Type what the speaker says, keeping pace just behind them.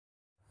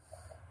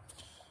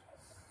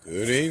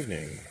Good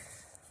evening.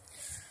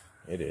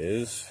 It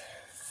is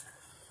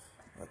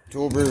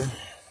October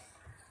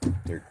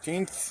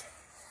 13th,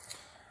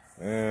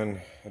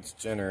 and it's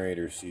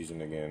generator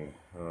season again.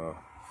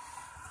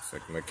 Looks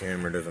like my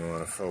camera doesn't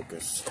want to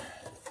focus.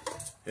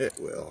 It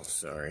will,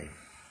 sorry.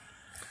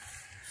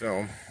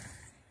 So,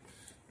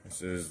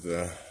 this is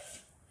the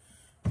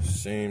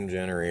same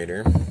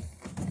generator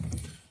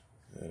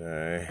that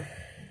I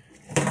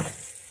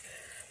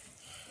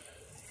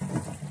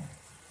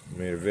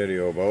made a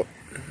video about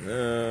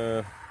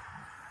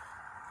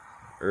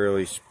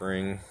early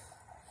spring,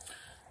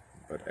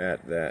 but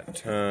at that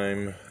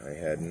time I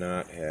had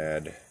not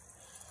had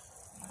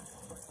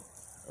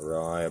a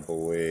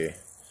reliable way,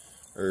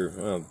 or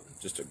well,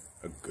 just a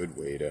good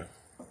way to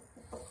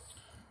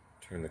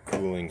turn the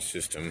cooling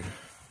system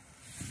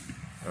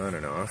on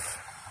and off.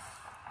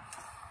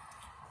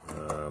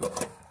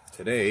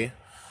 Today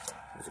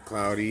is a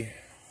cloudy,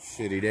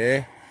 shitty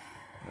day.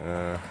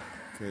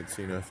 Can't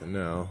see nothing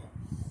now.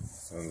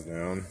 Sun's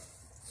down,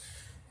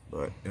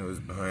 but it was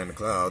behind the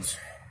clouds,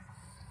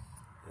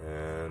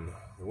 and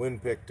the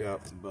wind picked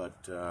up,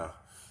 but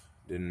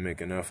didn't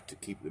make enough to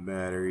keep the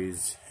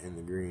batteries in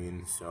the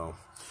green. So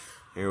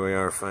here we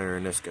are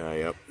firing this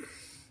guy up,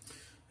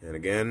 and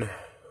again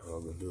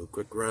I'll go do a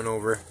quick run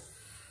over.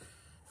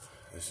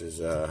 This is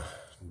a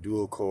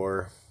dual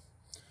core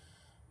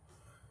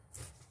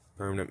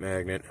permanent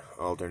magnet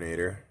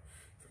alternator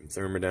from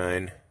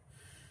Thermodyne.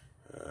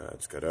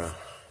 It's got a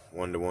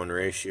 1-to-1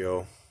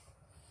 ratio,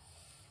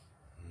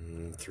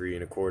 3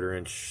 1/4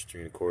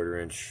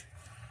 inch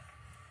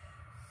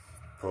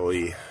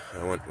pulley.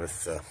 I went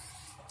with a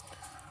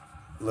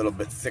little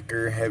bit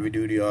thicker heavy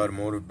duty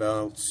automotive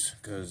belts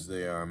because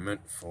they are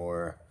meant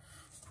for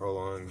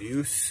prolonged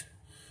use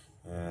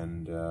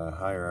and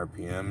higher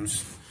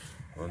RPMs.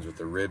 Ones with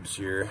the ribs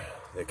here,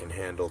 they can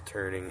handle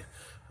turning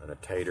on a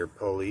tighter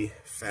pulley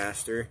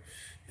faster.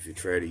 If you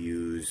try to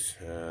use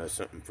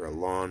something for a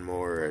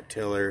lawnmower or a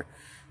tiller,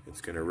 it's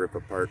going to rip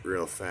apart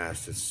real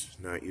fast. It's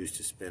not used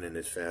to spinning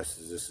as fast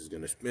as this is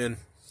going to spin.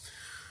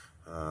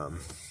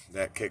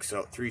 That kicks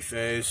out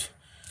 3-phase.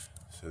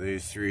 So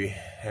these 3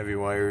 heavy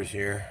wires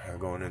here are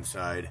going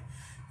inside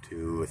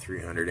to a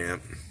 300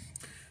 amp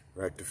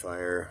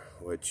rectifier,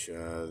 which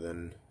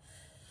then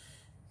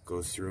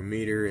goes through a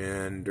meter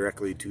and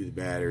directly to the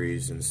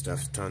batteries and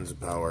stuffs tons of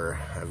power.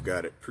 I've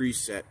got it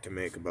preset to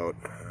make about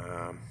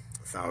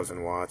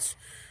 1,000 watts.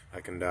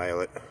 I can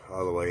dial it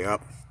all the way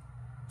up,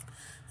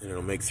 and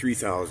it'll make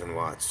 3,000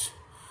 watts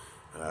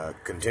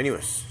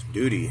continuous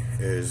duty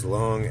as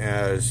long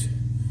as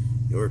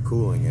you're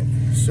cooling it.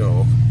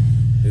 So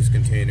this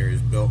container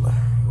is built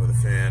with a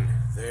fan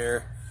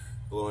there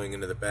blowing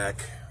into the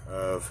back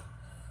of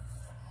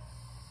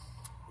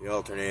the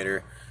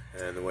alternator,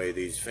 and the way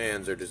these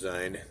fans are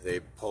designed, they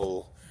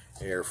pull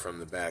air from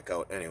the back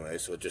out anyway,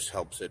 so it just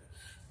helps it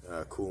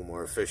cool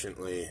more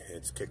efficiently.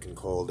 It's kicking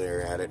cold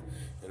air at it,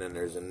 and then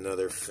there's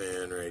another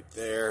fan right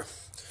there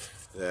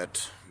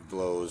that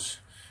blows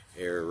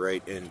air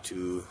right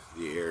into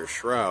the air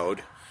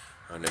shroud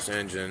on this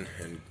engine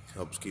and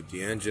helps keep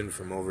the engine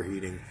from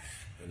overheating,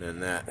 and then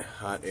that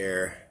hot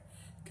air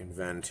can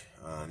vent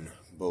on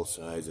both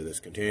sides of this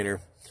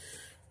container.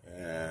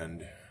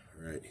 And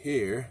right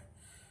here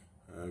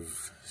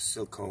I've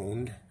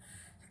siliconed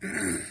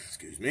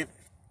excuse me,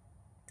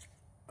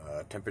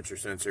 a temperature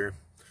sensor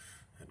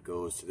that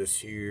goes to this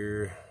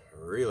here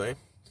relay,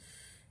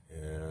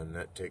 and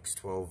that takes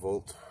 12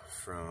 volt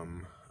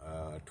from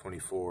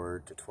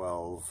 24 to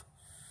 12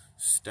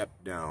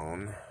 step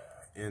down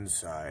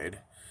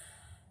inside,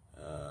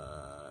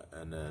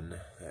 and then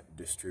that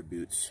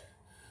distributes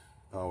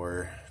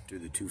power to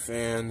the 2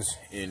 fans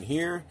in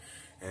here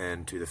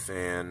and to the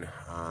fan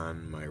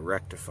on my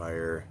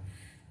rectifier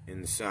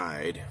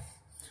inside,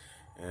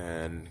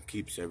 and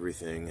keeps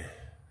everything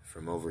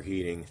from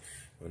overheating.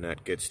 When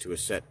that gets to a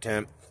set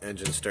temp,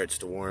 engine starts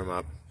to warm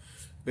up.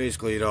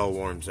 Basically it all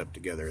warms up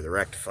together. The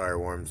rectifier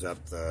warms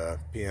up, the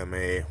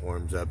PMA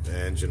warms up, the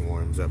engine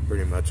warms up,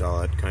 pretty much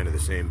all at kind of the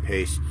same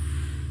pace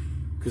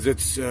because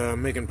it's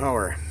making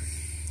power.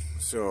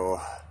 So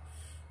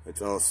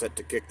it's all set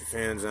to kick the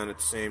fans on at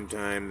the same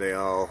time. They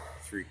all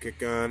 3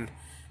 kick on,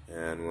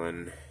 and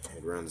when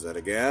it runs out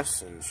of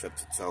gas and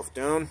shuts itself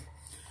down,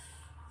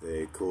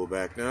 they cool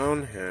back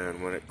down,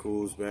 and when it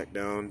cools back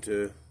down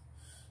to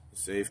the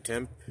safe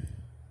temp,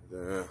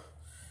 the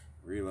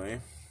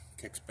relay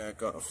kicks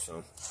back off.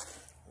 So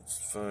let's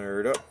fire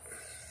it up,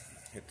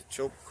 hit the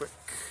choke quick,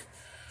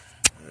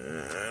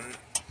 and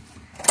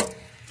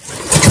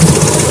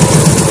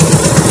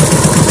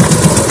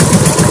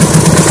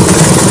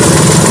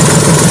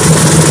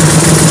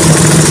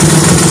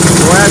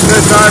so at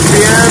this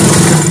RPM,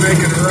 it's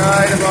making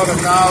right about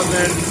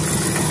 1,000,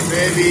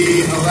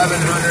 maybe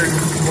 1,100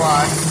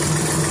 watts.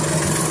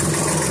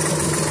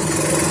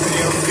 And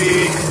you'll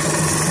see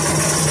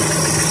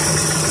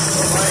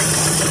the light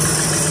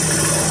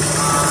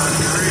on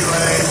the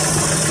relay,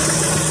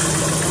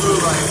 blue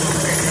light will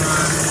kick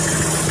on,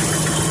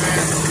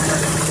 and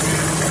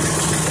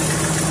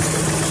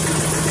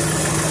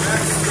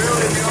that's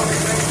really the only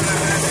thing that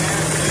I had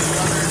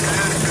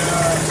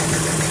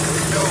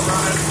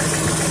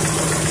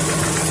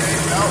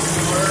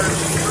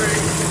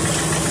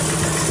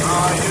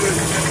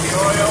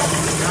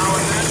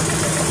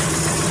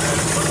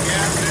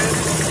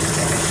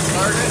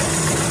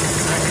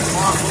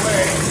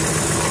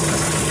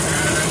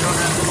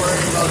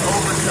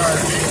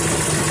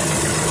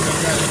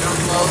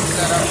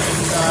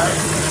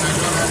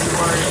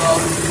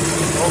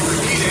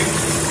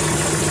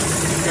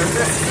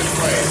this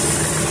way.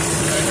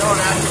 I don't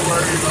have to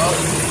worry about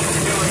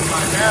killing my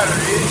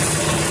batteries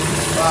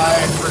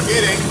by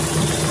forgetting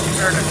to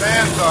turn the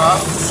fans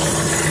off.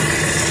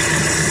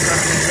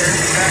 Something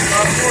turns back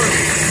off for me.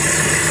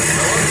 So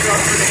it works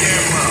out pretty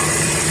damn well.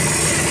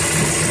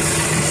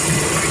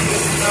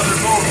 Just another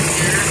voltage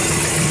here.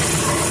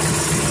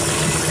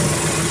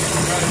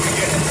 Gotta be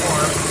getting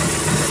warm.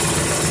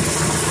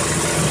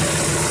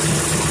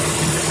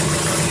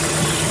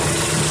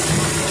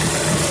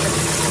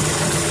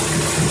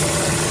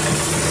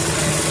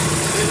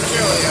 It's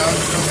chilly out,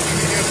 so I'm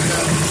gonna give it a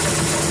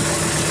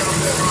little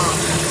bit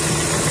longer.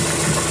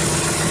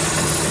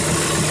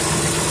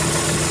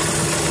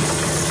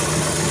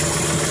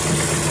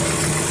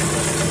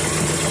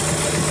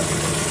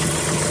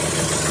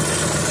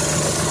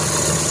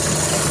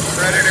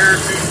 Predator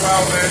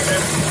 212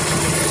 engine.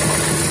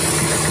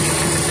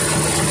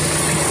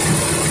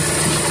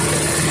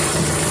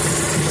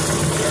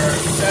 Our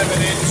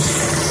 7-inch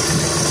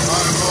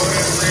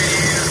automotive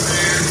radiator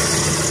fan.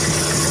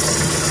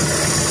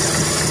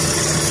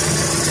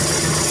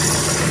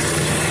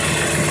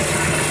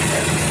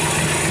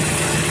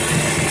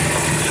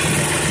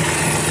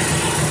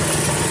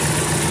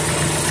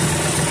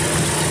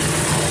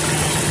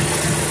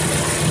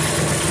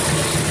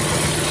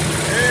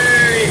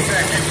 Any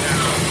second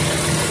now.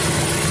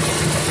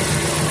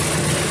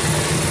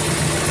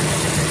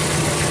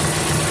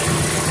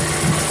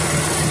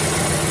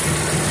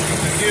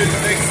 Use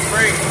a big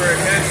spring for a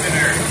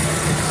tensioner,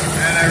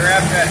 and I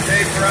wrap that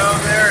tape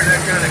around there, and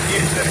that kind of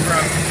keeps it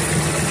from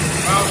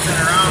bouncing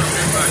around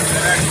too much.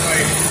 It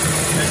actually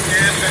is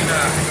damping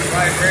the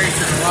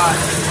vibration a lot,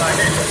 just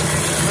like a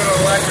little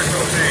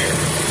electrical tape.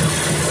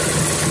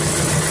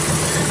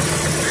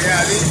 So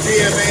yeah, these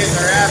PMAs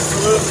are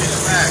absolutely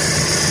the best.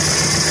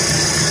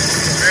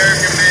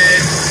 American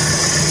made.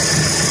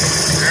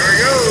 There we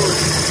go.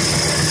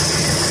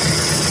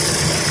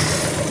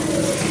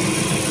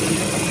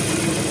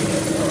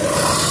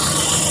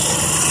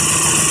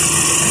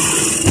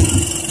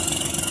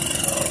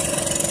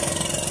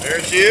 There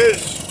she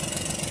is.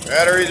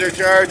 Batteries are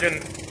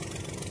charging.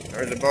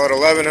 There's about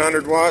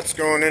 1100 watts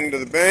going into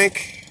the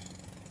bank.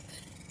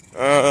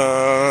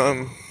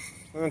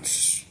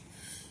 That's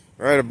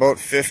right about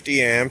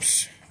 50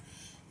 amps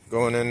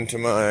going into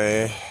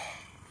my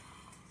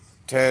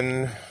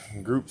 10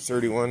 group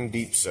 31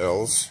 deep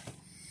cells.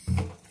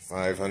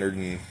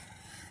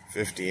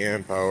 550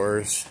 amp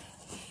hours.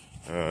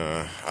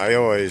 I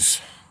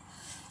always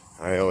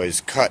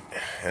cut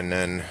and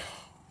then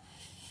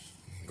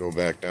go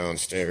back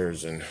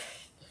downstairs and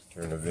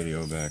turn the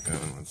video back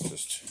on. Let's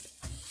just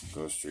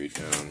go straight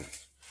down.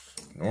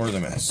 Ignore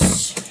the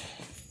mess.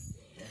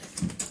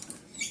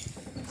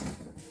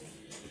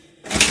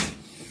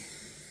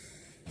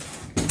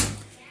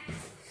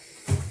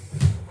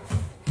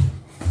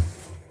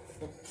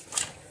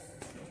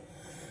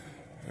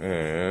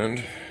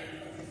 And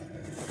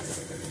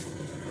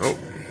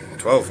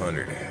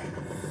 1200.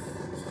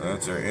 So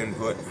that's our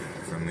input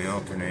from the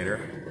alternator.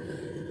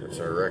 That's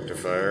our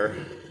rectifier.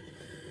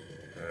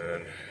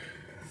 And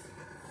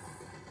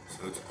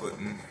so it's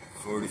putting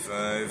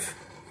 45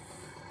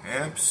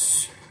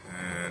 amps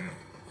and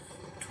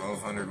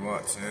 1200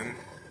 watts in.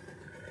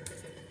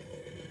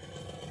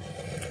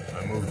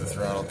 I moved the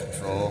throttle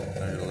control,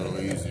 made it a little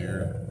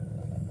easier.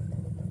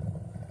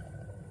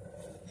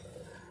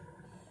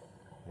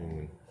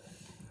 And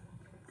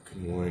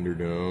can wind her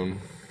down.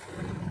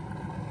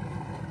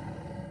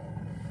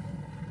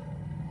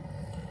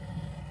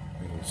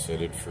 I can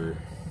set it for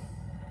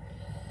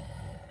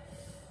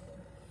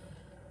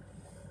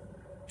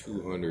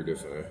 200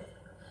 if I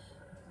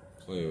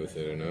play with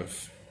it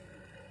enough.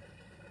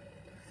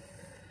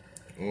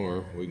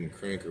 Or we can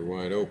crank her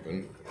wide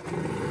open.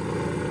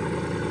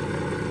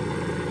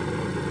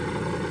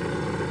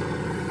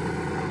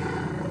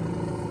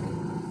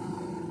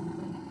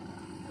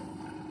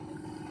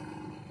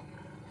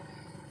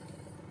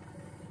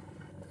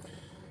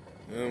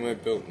 Well, my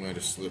belt might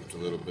have slipped a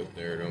little bit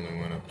there. It only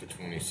went up to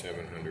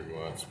 2700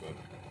 watts, but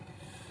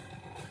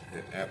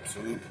it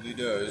absolutely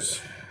does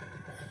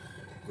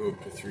go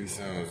up to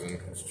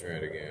 3000. Let's try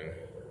it again.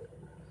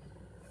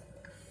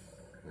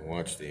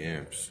 Watch the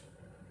amps.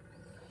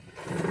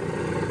 Look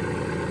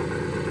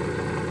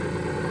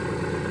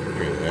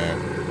at that.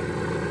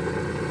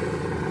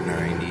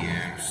 90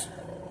 amps.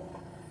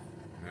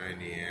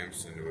 90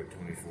 amps into a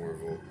 24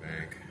 volt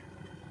bank.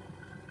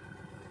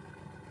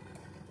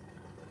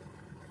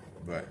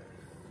 But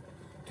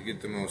to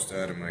get the most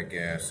out of my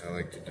gas, I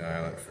like to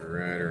dial it for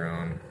right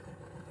around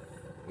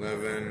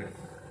 11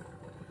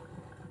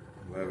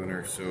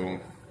 or so.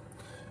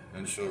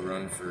 Then she'll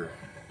run for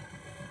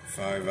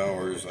 5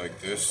 hours like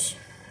this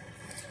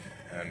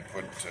and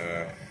put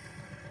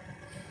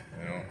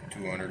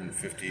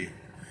 250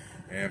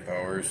 amp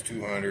hours,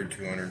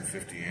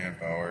 250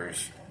 amp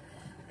hours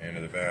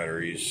into the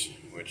batteries,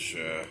 which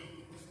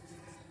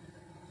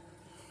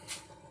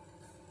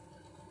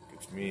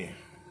gets me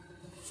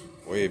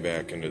way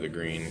back into the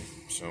green.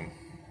 So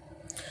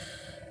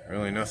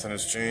really nothing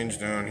has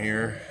changed down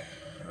here.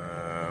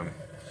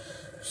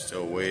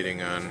 Still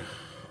waiting on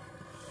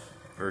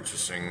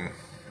purchasing.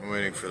 I'm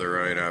waiting for the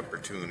right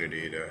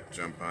opportunity to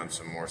jump on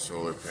some more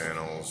solar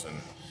panels, and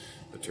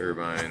the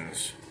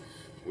turbines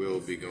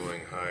will be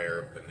going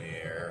higher up in the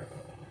air.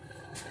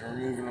 We're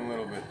moving a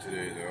little bit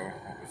today though.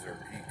 What was our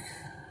peak?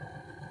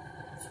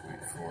 Let's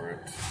wait for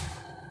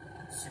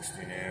it.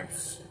 16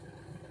 amps,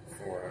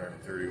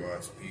 430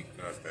 watts peak,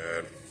 not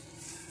bad.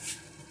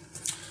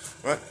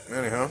 But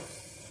anyhow,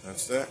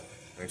 that's that.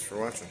 Thanks for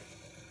watching.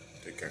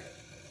 Take care.